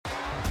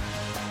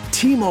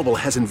T-Mobile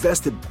has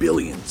invested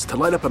billions to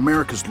light up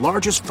America's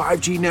largest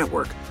 5G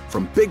network,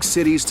 from big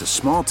cities to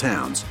small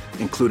towns,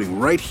 including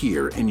right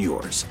here in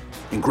yours.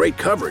 And great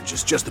coverage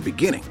is just the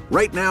beginning.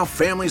 Right now,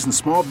 families and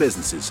small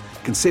businesses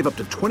can save up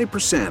to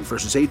 20%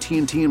 versus AT&T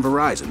and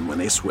Verizon when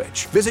they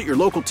switch. Visit your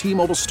local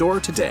T-Mobile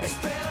store today.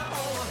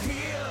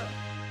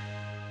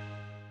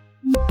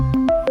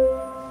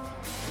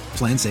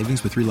 Plan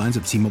savings with 3 lines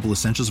of T-Mobile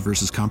Essentials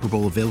versus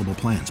comparable available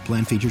plans.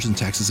 Plan features and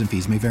taxes and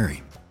fees may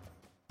vary.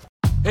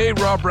 Hey,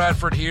 Rob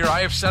Bradford here. I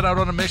have set out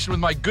on a mission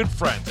with my good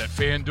friends at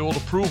FanDuel to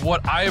prove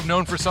what I have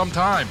known for some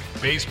time.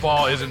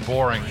 Baseball isn't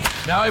boring.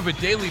 Now I have a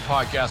daily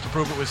podcast to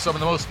prove it with some of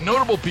the most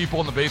notable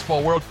people in the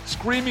baseball world,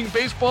 screaming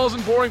baseball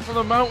isn't boring from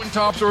the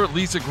mountaintops, or at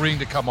least agreeing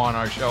to come on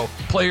our show.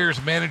 Players,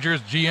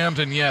 managers, GMs,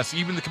 and yes,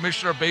 even the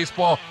commissioner of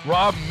baseball,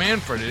 Rob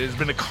Manfred. It has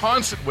been a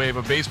constant wave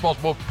of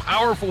baseball's most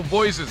powerful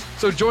voices.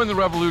 So join the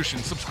revolution.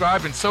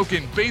 Subscribe and soak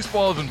in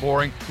Baseball Isn't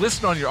Boring.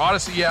 Listen on your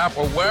Odyssey app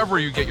or wherever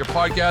you get your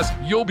podcast.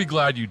 You'll be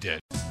glad you did.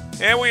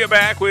 And we are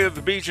back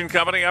with Beach and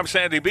Company. I'm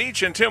Sandy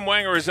Beach, and Tim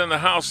Wenger is in the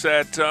house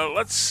at,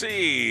 let's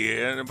see,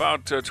 in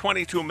about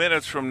 22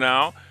 minutes from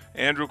now.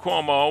 Andrew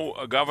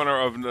Cuomo,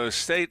 governor of the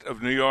state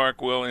of New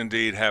York, will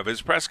indeed have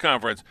his press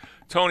conference.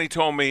 Tony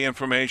told me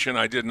information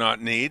I did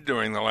not need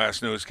during the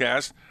last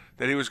newscast,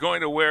 that he was going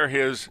to wear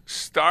his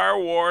Star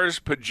Wars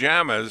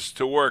pajamas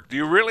to work. Do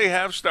you really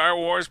have Star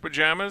Wars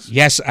pajamas?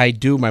 Yes, I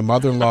do. My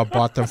mother-in-law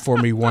bought them for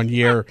me one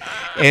year.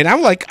 And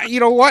I'm like, you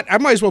know what? I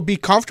might as well be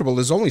comfortable.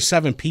 There's only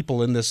 7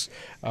 people in this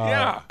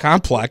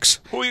complex.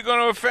 Who are you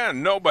going to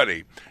offend?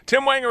 Nobody.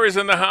 Tim Wenger is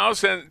in the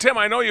house. And, Tim,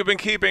 I know you've been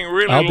keeping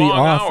really I'll be long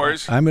off.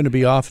 hours. I'm going to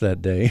be off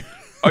that day.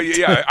 Oh,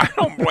 yeah, I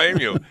don't blame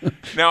you.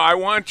 Now,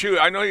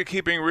 I know you're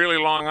keeping really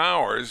long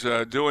hours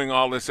doing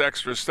all this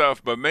extra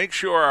stuff, but make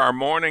sure our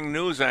morning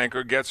news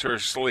anchor gets her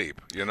sleep,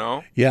 you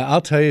know? Yeah,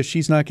 I'll tell you,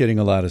 she's not getting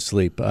a lot of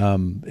sleep,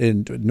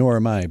 and nor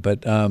am I.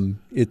 But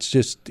it's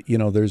just,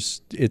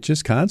 it's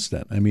just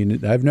constant. I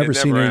mean, I've never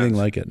seen anything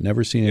like it.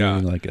 Never seen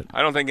anything like it.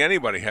 I don't think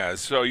anybody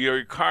has. So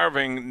you're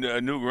carving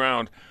new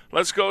ground.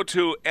 Let's go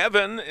to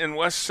Evan in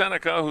West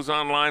Seneca, who's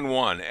on line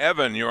 1.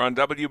 Evan, you're on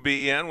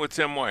WBEN with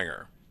Tim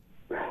Wenger.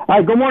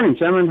 Hi, good morning,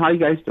 gentlemen. How you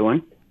guys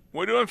doing?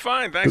 We're doing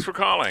fine. Thanks for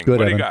calling. Good,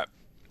 what do Evan. you got?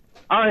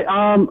 All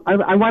right.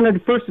 I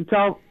wanted first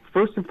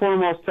and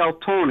foremost tell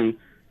Tony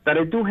that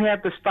I do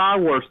have the Star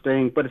Wars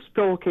thing, but it's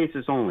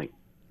pillowcases only.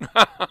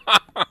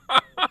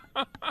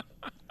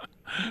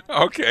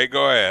 Okay,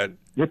 go ahead.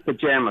 With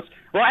pajamas.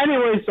 Well,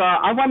 anyways,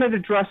 I wanted to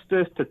address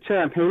this to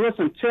Tim. Hey,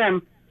 listen,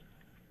 Tim,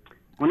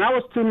 when I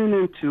was tuning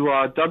into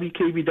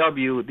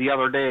WKBW the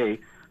other day,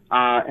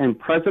 and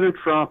President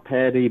Trump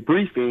had a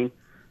briefing,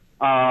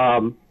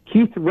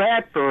 Keith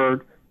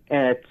Radford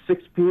at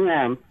 6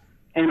 p.m.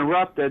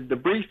 interrupted the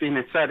briefing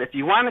and said, if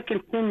you want to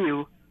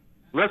continue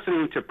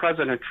listening to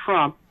President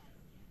Trump,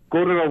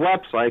 go to the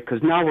website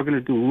because now we're going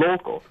to do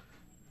local.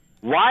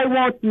 Why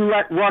won't you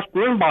let Rush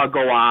Limbaugh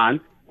go on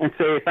and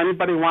say, if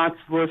anybody wants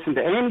to listen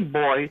to Annie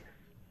Boy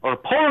or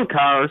Pulling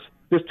Cars,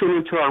 just tune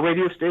into our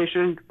radio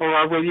station or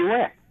our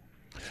radio app?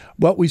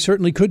 Well, we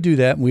certainly could do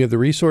that, and we have the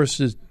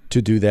resources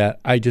to do that.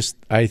 I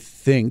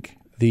think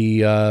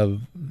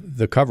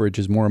the coverage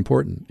is more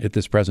important at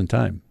this present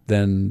time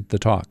than the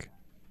talk.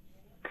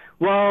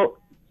 Well,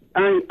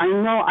 I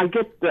know I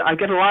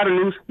get a lot of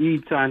news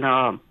feeds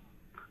on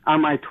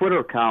my Twitter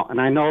account, and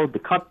I know the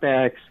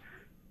cutbacks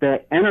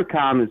that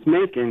Entercom is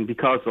making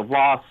because of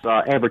lost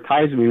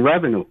advertising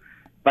revenue.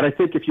 But I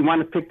think if you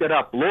want to pick that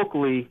up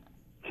locally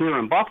here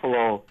in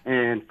Buffalo,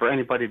 and for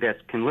anybody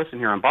that can listen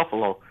here in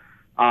Buffalo,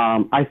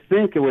 I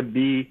think it would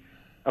be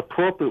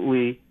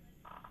appropriately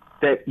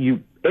that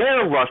you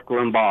air Rush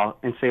Limbaugh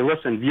and say,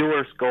 listen,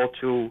 viewers, go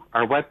to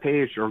our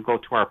webpage or go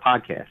to our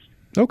podcast.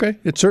 Okay.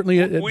 It's certainly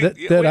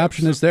that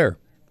option is there.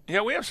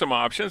 Yeah, we have some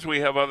options. We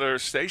have other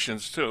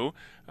stations, too.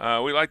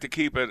 We like to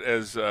keep it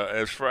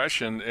as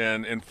fresh and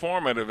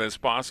informative as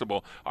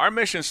possible. Our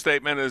mission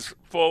statement is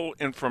full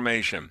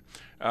information.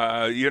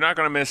 You're not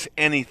going to miss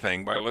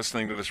anything by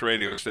listening to this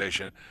radio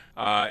station,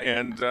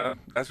 and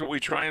that's what we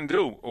try and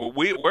do.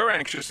 We're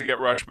anxious to get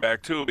Rush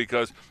back, too,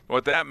 because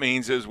what that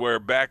means is we're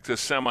back to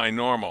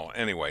semi-normal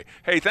anyway.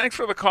 Hey, thanks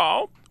for the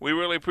call. We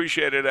really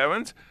appreciate it,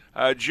 Evans.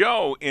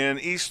 Joe in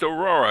East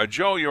Aurora.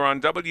 Joe, you're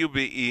on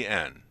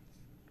WBEN.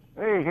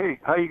 Hey,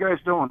 how you guys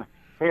doing?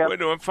 Hey, we're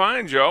doing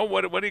fine, Joe.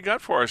 What do you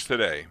got for us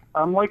today?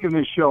 I'm liking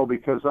this show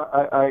because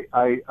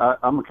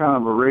I'm kind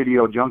of a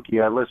radio junkie.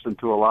 I listen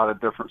to a lot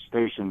of different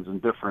stations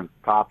and different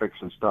topics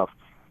and stuff.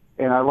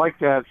 And I like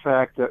that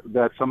fact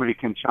that somebody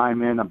can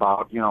chime in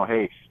about,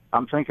 hey,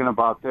 I'm thinking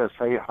about this.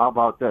 Hey, how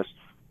about this?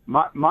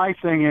 My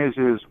thing is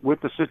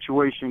with the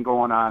situation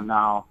going on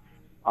now,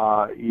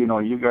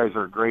 you guys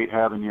are great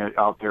having you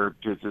out there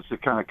just to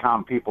kind of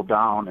calm people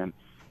down and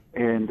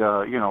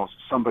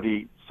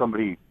somebody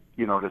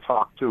to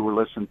talk to or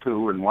listen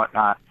to and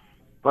whatnot.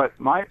 But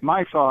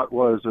my thought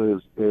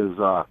is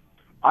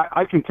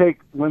I can take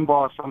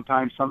Limbaugh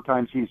sometimes.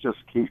 Sometimes he's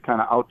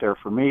kind of out there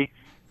for me.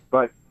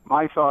 But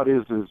my thought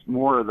is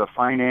more of the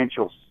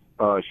financial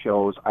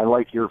shows. I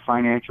like your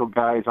financial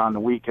guys on the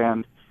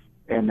weekend,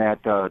 and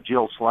that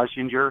Jill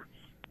Schlesinger.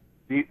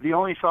 The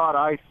only thought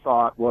I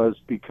thought was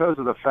because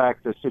of the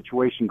fact the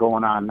situation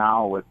going on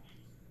now with,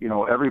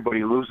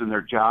 everybody losing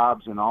their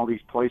jobs and all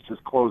these places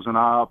closing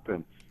up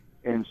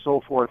and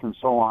so forth and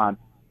so on.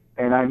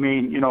 And I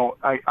mean,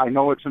 I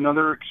know it's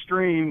another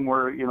extreme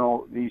where,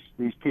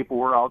 these people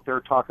were out there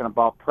talking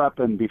about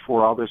prepping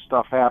before all this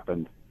stuff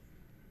happened.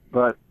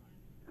 But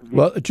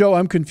well, Joe,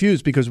 I'm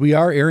confused because we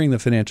are airing the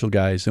financial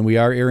guys and we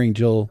are airing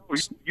Jill.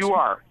 You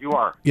are.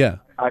 Yeah.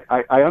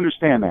 I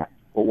understand that.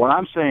 But what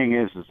I'm saying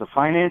is the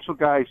financial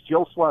guys,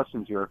 Jill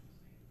Schlesinger,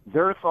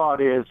 their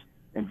thought is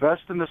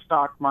invest in the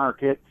stock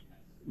market.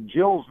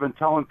 Jill's been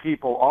telling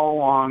people all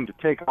along to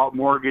take out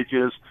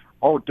mortgages.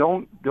 Oh,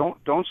 don't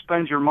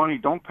spend your money.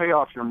 Don't pay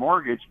off your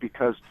mortgage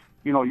because,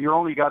 you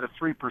only got a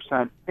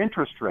 3%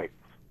 interest rate.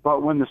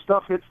 But when the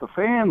stuff hits the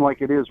fan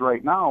like it is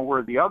right now,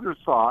 where the other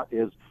thought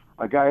is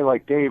a guy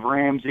like Dave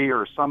Ramsey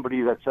or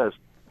somebody that says,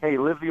 hey,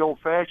 live the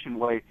old-fashioned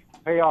way,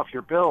 pay off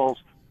your bills,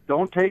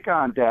 don't take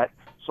on debt.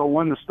 So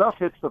when the stuff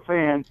hits the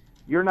fan,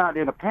 you're not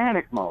in a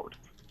panic mode.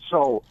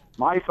 So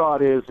my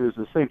thought is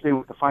the same thing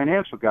with the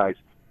financial guys.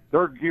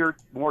 They're geared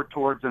more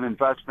towards an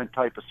investment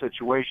type of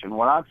situation.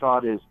 What I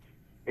thought is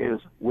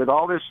with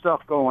all this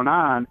stuff going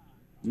on,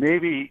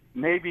 maybe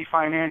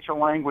financial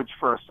language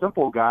for a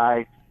simple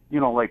guy,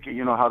 like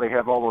how they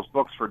have all those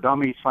books for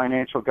dummies,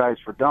 financial guys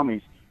for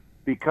dummies,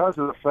 because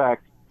of the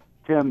fact,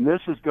 Tim,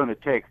 this is going to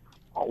take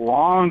a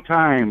long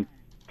time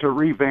to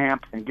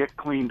revamp and get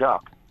cleaned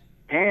up.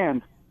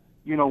 And,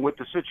 with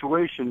the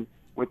situation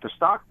with the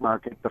stock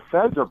market, the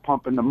feds are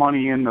pumping the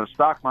money in the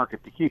stock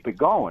market to keep it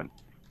going.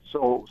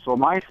 So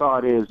my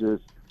thought is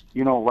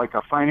like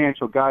a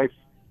financial guy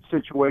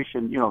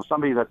situation,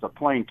 somebody that's a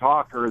plain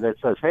talker that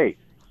says, hey,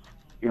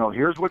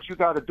 here's what you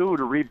got to do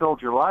to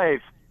rebuild your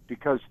life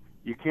because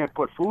you can't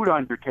put food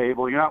on your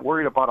table. You're not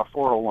worried about a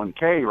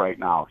 401k right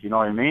now. You know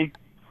what I mean?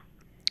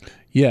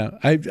 Yeah,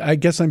 I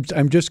guess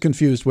I'm just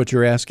confused what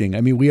you're asking.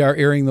 I mean, we are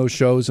airing those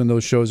shows, and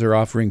those shows are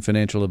offering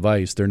financial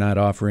advice. They're not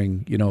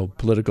offering,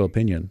 political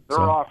opinion. They're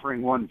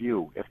offering one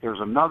view. If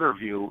there's another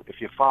view, if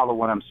you follow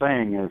what I'm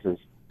saying,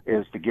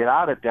 is to get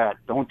out of debt.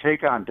 Don't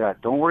take on debt.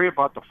 Don't worry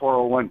about the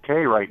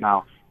 401k right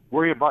now.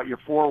 Worry about your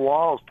four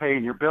walls,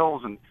 paying your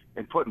bills,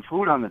 and putting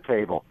food on the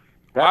table.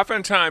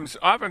 Oftentimes,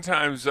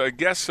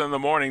 guests in the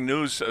morning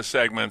news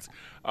segments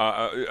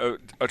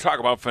talk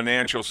about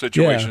financial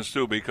situations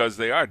too, because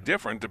they are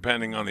different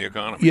depending on the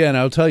economy. Yeah, and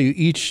I'll tell you,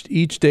 each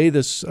day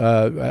this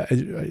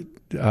Ed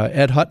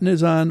Hutton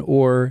is on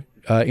or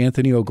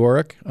Anthony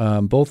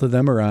Ogorek. Both of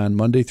them are on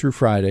Monday through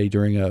Friday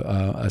during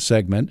a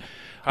segment.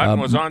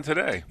 Hutton was on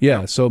today.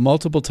 Yeah, so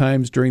multiple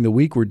times during the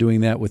week we're doing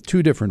that with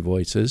two different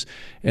voices.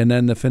 And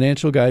then the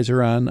financial guys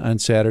are on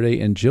Saturday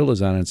and Jill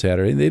is on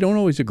Saturday. And they don't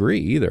always agree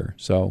either.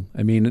 So,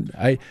 I mean,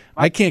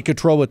 I can't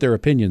control what their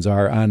opinions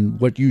are on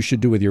what you should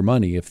do with your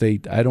money.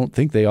 I don't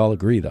think they all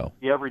agree, though.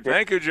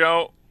 Thank you,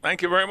 Joe.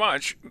 Thank you very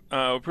much.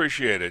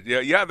 Appreciate it.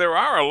 Yeah, there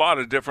are a lot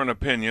of different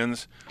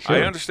opinions. Sure.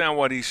 I understand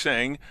what he's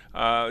saying,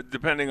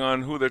 depending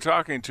on who they're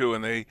talking to,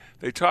 and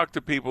they talk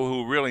to people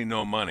who really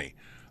know money.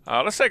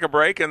 Let's take a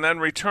break and then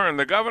return.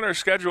 The governor's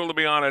scheduled to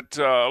be on at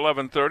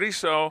 11:30,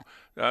 so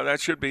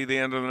that should be the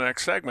end of the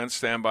next segment.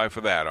 Stand by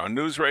for that on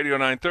News Radio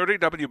 930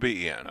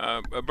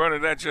 WBEN.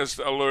 Bernadette just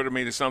alerted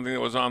me to something that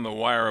was on the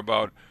wire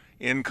about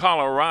in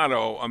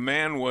Colorado, a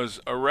man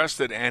was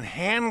arrested and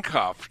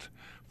handcuffed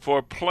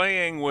for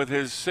playing with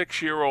his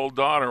 6-year-old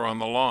daughter on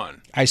the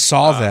lawn. I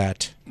saw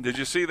that. Did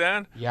you see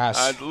that?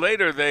 Yes.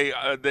 Later,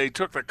 they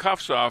took the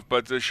cuffs off,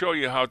 but to show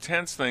you how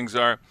tense things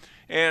are.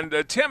 And,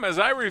 Tim, as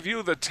I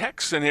review the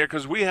text in here,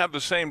 because we have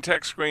the same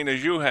text screen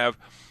as you have,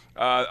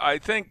 I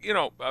think,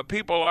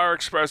 people are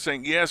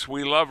expressing, yes,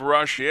 we love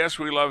Rush, yes,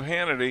 we love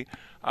Hannity.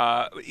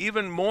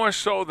 Even more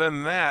so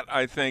than that,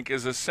 I think,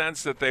 is a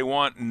sense that they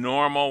want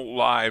normal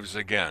lives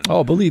again.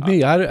 Oh, believe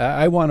me,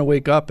 I want to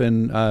wake up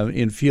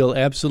and feel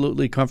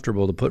absolutely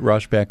comfortable to put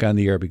Rush back on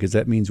the air because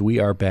that means we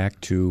are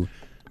back to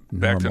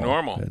normal. Back to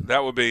normal.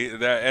 That would be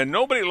that. And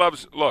nobody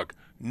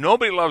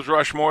loves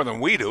Rush more than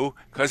we do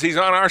because he's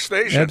on our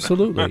station.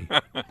 Absolutely.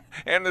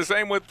 And the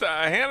same with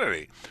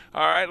Hannity.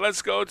 All right,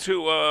 let's go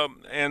to,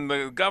 and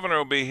the governor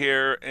will be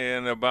here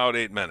in about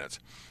 8 minutes.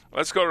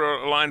 Let's go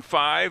to line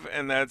 5,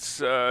 and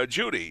that's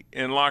Judy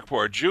in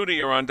Lockport. Judy,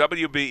 you're on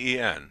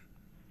WBEN.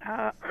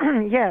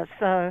 Yes.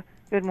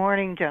 Good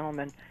morning,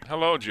 gentlemen.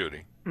 Hello,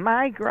 Judy.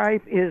 My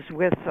gripe is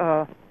with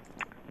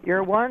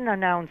your one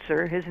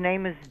announcer. His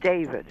name is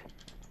David.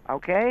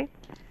 Okay?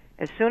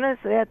 As soon as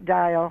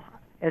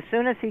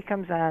he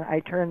comes on, I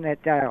turn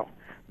that dial.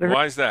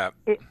 Why is that?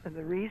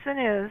 The reason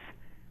is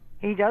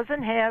he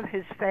doesn't have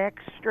his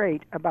facts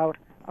straight about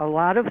a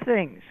lot of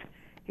things.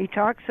 He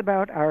talks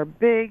about our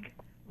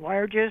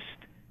largest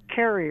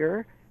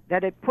carrier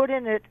that it put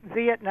in at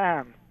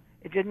Vietnam.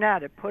 It did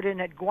not. It put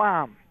in at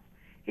Guam.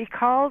 He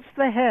calls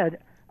the head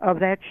of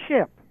that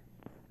ship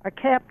a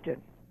captain.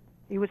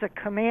 He was a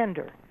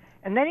commander.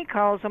 And then he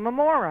calls him a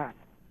moron.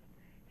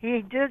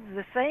 He did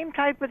the same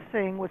type of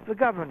thing with the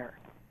governor.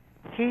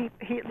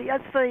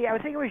 Let's say, I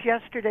think it was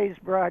yesterday's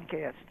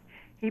broadcast.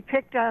 he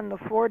picked on the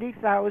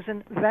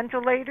 40,000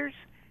 ventilators.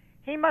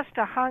 He must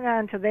have hung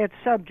on to that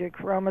subject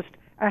for almost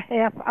a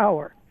half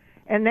hour.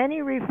 And then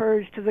he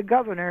refers to the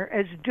governor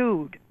as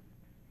dude.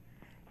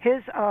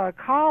 His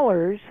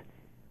callers,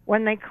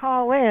 when they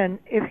call in,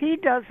 if he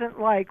doesn't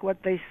like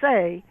what they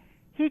say,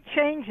 he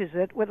changes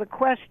it with a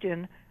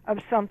question of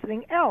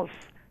something else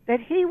that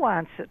he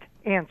wants it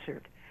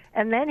answered.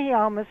 And then he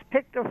almost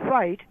picked a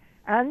fight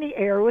on the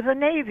air with a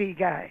Navy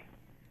guy.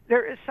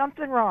 There is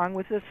something wrong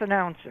with this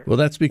announcer. Well,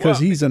 that's because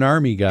he's an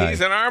Army guy.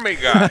 He's an Army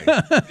guy.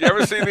 You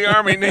ever see the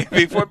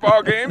Army-Navy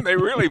football game? They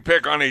really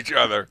pick on each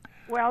other.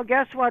 Well,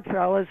 guess what,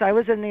 fellas? I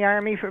was in the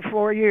Army for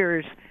 4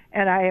 years,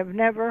 and I have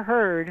never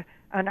heard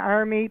an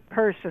Army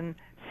person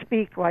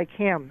speak like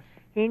him.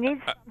 He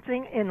needs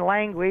something in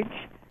language.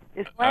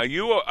 Are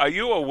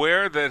you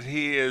aware that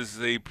he is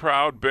the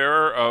proud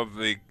bearer of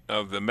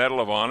the Medal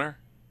of Honor?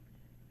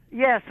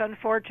 Yes,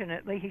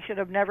 unfortunately, he should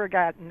have never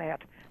gotten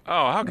that.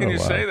 Oh, how can you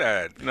say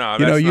that?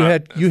 No,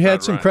 you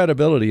had some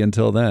credibility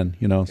until then.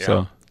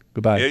 So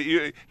goodbye.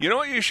 You know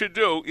what you should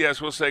do?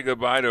 Yes, we'll say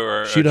goodbye to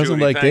her. She doesn't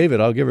Judy, like David.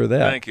 I'll give her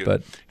that. Thank you.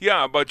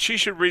 But she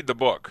should read the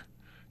book.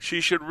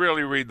 She should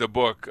really read the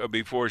book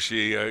before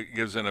she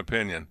gives an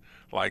opinion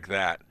like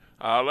that.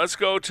 Let's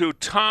go to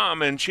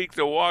Tom in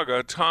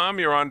Cheektowaga. Tom,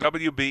 you're on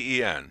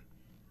WBEN.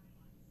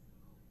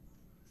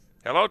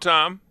 Hello,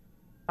 Tom.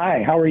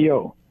 Hi, how are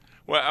you?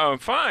 Well, I'm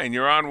fine.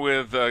 You're on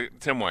with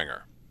Tim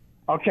Wenger.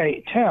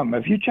 Okay, Tim,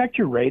 have you checked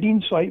your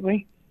ratings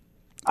lately?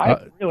 I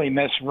really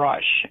miss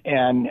Rush,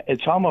 and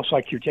it's almost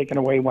like you're taking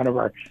away one of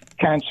our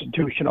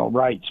constitutional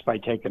rights by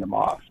taking them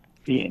off,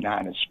 being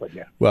honest with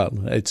you. Well,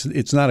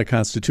 it's not a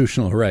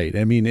constitutional right.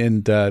 I mean,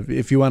 and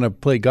if you want to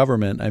play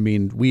government, I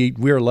mean,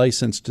 we're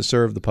licensed to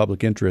serve the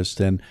public interest,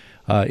 and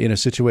in a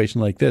situation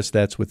like this,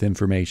 that's with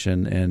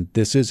information, and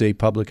this is a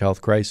public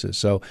health crisis.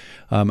 So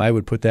I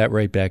would put that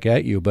right back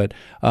at you. But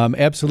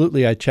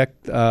absolutely, I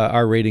checked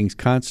our ratings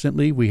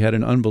constantly. We had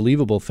an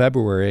unbelievable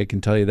February, I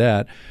can tell you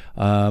that.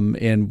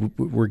 And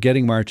we're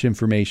getting March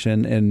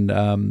information,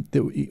 and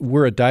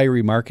we're a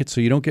diary market,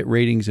 so you don't get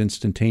ratings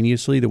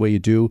instantaneously the way you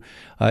do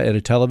at a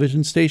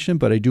television station.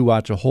 But I do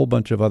watch a whole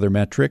bunch of other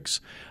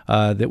metrics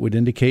that would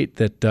indicate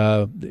that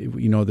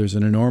there's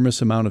an enormous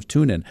amount of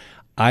tune-in.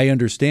 I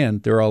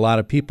understand there are a lot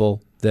of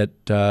people that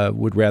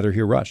would rather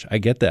hear Rush. I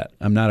get that.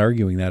 I'm not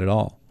arguing that at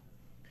all.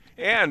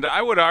 And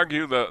I would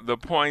argue the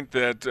point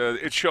that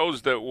it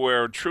shows that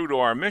we're true to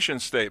our mission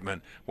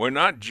statement. We're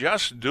not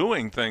just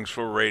doing things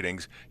for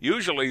ratings.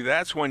 Usually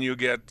that's when you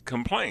get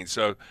complaints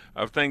of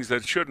things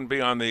that shouldn't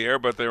be on the air,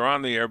 but they're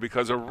on the air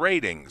because of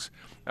ratings.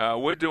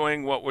 We're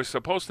doing what we're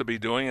supposed to be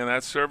doing, and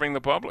that's serving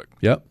the public.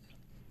 Yep.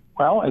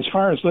 Well, as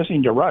far as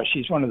listening to Rush,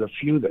 he's one of the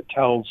few that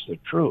tells the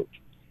truth.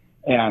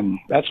 And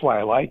that's why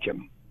I like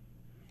him.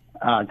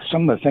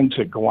 Some of the things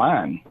that go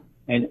on,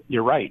 and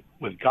you're right,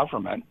 with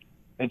government,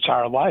 it's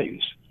our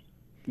lives.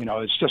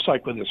 It's just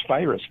like with this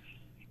virus.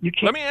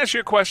 Let me ask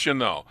you a question,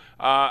 though,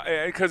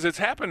 because it's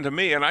happened to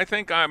me, and I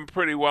think I'm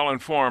pretty well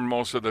informed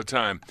most of the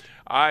time.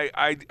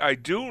 I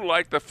do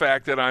like the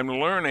fact that I'm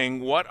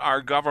learning what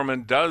our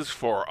government does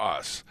for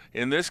us.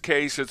 In this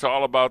case, it's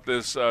all about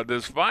this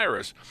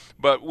virus.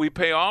 But we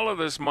pay all of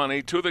this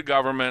money to the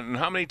government, and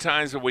how many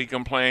times have we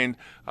complained,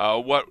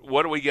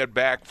 what do we get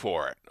back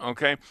for it?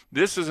 Okay?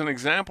 This is an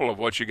example of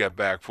what you get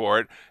back for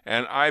it,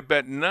 and I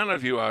bet none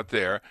of you out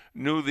there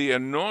knew the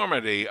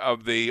enormity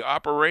of the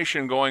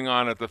operation going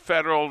on at the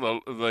federal,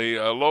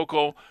 the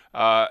local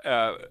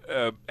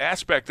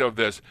aspect of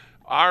this.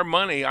 Our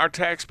money, our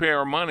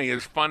taxpayer money,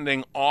 is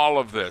funding all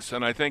of this,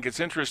 and I think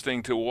it's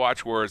interesting to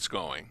watch where it's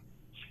going.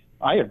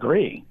 I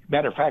agree.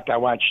 Matter of fact, I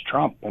watched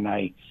Trump, and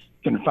I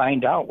can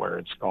find out where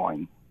it's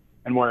going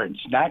and where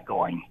it's not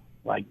going,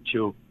 like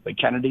to the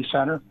Kennedy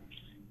Center.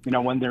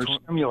 When there's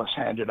stimulus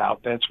handed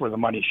out, that's where the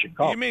money should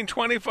go. You mean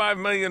 $25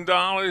 million?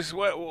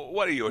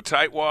 What are you, a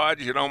tightwad?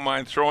 You don't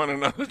mind throwing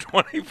another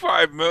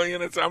 $25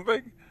 million at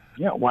something?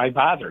 Yeah, why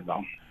bother,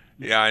 though?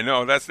 Yeah, I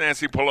know. That's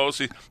Nancy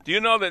Pelosi. Do you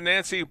know that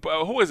Nancy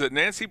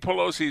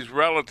Pelosi's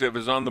relative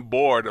is on the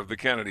board of the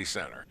Kennedy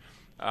Center?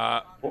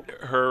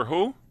 Her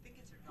who?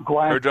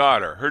 Her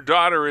daughter. Her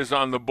daughter is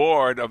on the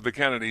board of the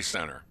Kennedy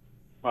Center.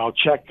 Well,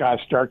 check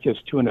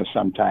Starkist Tuna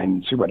sometime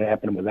and see what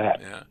happened with that.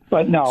 Yeah.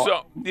 But no.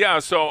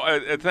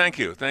 So thank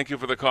you. Thank you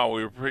for the call.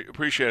 We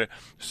appreciate it.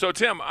 So,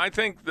 Tim, I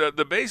think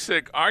the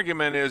basic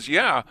argument is,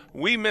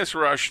 we miss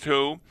Rush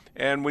too,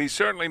 and we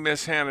certainly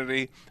miss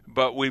Hannity,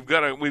 but we've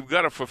got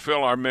to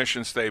fulfill our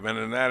mission statement,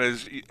 and that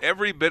is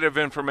every bit of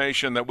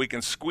information that we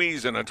can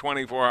squeeze in a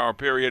 24-hour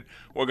period,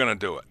 we're going to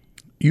do it.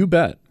 You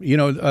bet.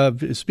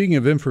 Speaking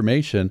of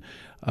information,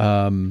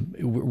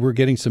 we're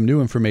getting some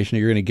new information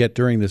you're going to get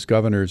during this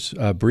governor's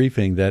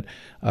briefing that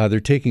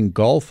they're taking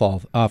golf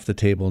off the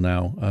table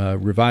now.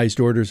 Revised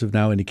orders have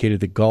now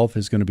indicated that golf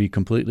is going to be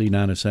completely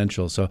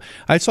non-essential. So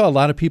I saw a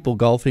lot of people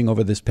golfing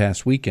over this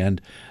past weekend,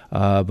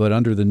 but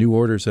under the new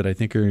orders that I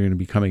think are going to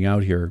be coming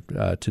out here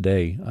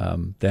today,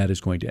 that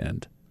is going to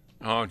end.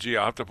 Oh, gee,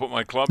 I'll have to put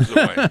my clubs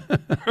away.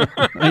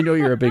 I know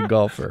you're a big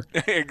golfer.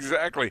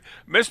 Exactly.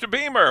 Mr.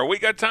 Beamer, we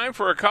got time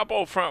for a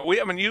couple. We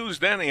haven't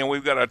used any, and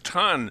we've got a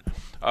ton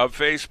of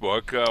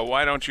Facebook.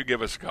 Why don't you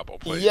give us a couple,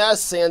 please?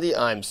 Yes, Sandy,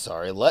 I'm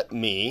sorry. Let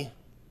me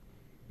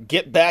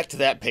get back to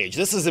that page.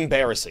 This is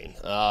embarrassing.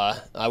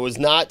 I was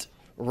not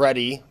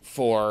ready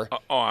for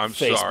I'm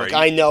Facebook. sorry.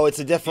 I know it's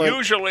a different...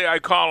 Usually I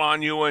call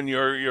on you, and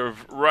you're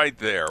right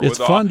there. It's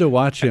fun to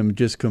watch him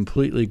just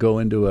completely go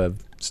into a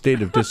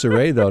state of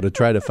disarray, though, to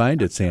try to find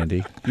it,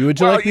 Sandy. Would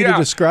you like me to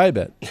describe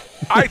it?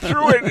 I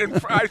threw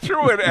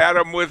it at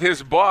him with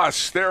his boss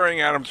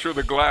staring at him through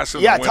the glass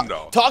of the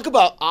window. Talk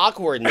about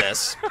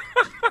awkwardness.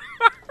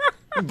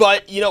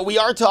 But, we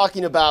are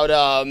talking about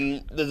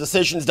the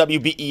decisions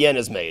WBEN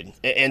has made.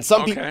 And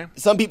some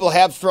people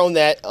have thrown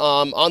that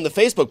on the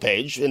Facebook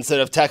page instead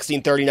of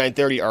texting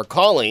 3930 or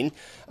calling.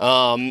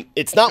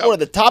 It's not one of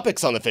the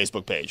topics on the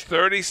Facebook page.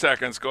 30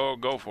 seconds.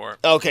 Go for it.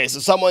 Okay, so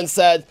someone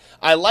said,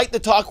 I like the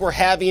talk we're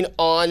having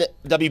on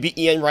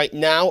WBEN right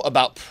now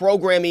about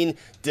programming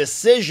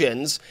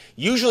decisions.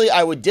 Usually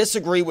I would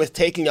disagree with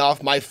taking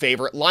off my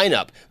favorite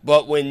lineup,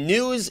 but when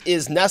news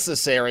is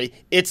necessary,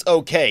 it's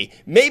okay.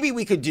 Maybe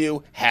we could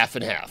do half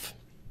and half.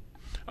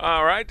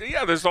 All right.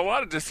 Yeah, there's a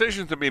lot of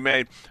decisions to be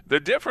made. The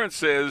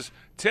difference is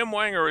Tim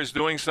Wenger is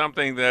doing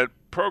something that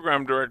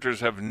program directors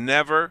have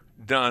never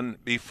done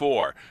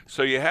before.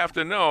 So you have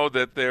to know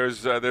that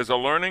there's a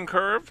learning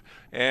curve,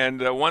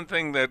 and one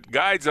thing that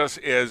guides us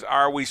is,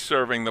 are we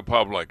serving the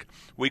public?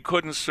 We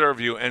couldn't serve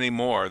you any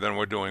more than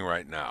we're doing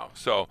right now.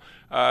 So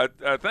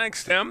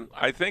thanks, Tim.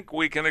 I think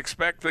we can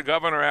expect the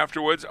governor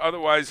afterwards.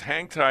 Otherwise,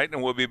 hang tight,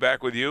 and we'll be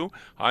back with you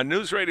on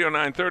News Radio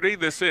 930.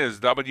 This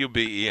is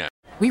WBEN.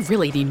 We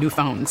really need new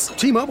phones.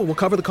 T-Mobile will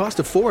cover the cost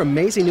of 4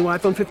 amazing new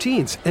iPhone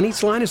 15s, and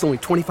each line is only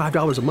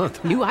 $25 a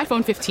month. New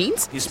iPhone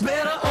 15s? It's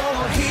better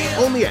over here.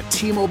 Only at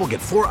T-Mobile, get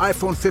 4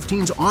 iPhone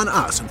 15s on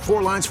us and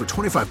 4 lines for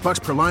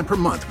 $25 per line per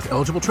month with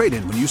eligible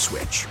trade-in when you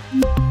switch.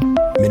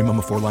 Minimum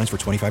of 4 lines for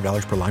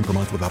 $25 per line per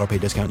month with autopay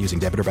discount using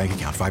debit or bank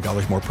account.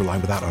 $5 more per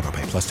line without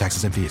autopay, plus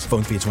taxes and fees.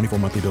 Phone fee at 24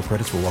 monthly bill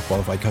credits for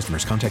well-qualified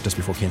customers. Contact us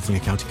before canceling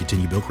account to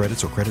continue bill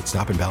credits or credit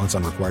stop and balance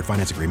on required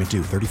finance agreement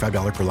due.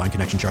 $35 per line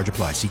connection charge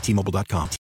applies. See T-Mobile.com.